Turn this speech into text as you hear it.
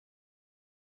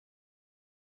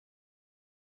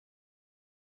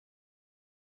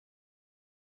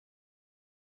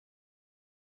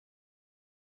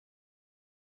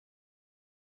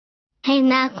Hey,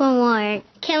 Macklemore,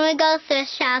 can we go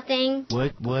thrift shopping?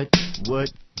 What?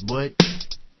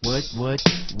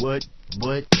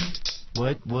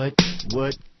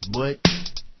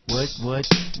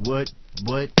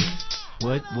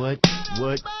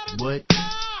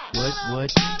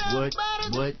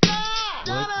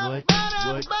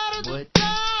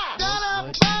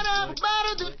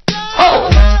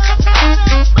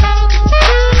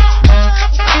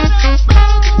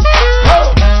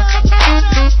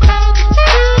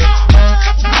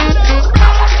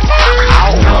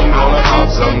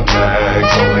 Some tags,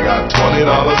 only got $20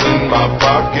 in my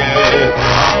pocket.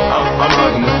 I'm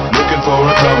hunting, looking for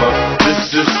a come up.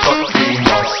 This is fucking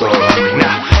awesome.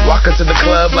 Now, walking to the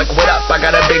club like, what up? I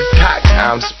got a big cock.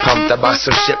 I'm just pumped. I bought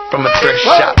some shit from a thrift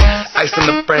shop. Ice on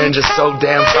the fringe is so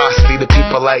damn frosty. The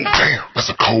people like, Damn,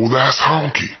 that's a cold ass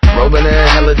honky. rolling in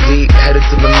hella deep, headed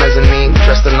to the mezzanine.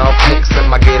 Dressed in all pink, set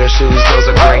my gator shoes.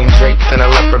 Those are green draped in a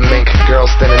leopard mink. Girl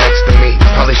standing next to me.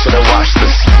 Probably should've washed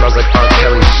this. Smells like R.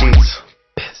 Kelly sheets.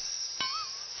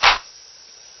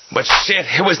 But shit,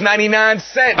 it was 99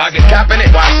 cents. I get copping it,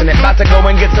 washing it. About to go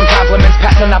and get some compliments.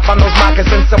 Passing up on those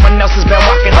moccasins. Someone else has been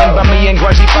walking in. Bummy and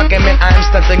grungy fucking man. I am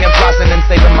stunting and flossing and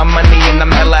saving my money. And I'm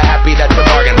hella happy that's a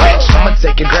bargain, bitch. I'ma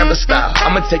take your grandpa style.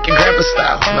 I'ma take your grandpa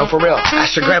style. No, for real.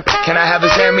 Ask your grandpa, can I have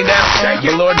his hand-me-down?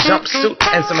 Velour jumpsuit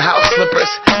and some house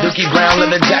slippers. Dookie brown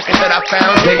leather jacket that I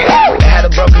found. Dig it. It had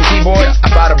a broken keyboard.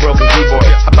 I bought a broken keyboard.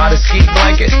 I bought a ski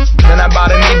blanket. Then I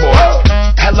bought an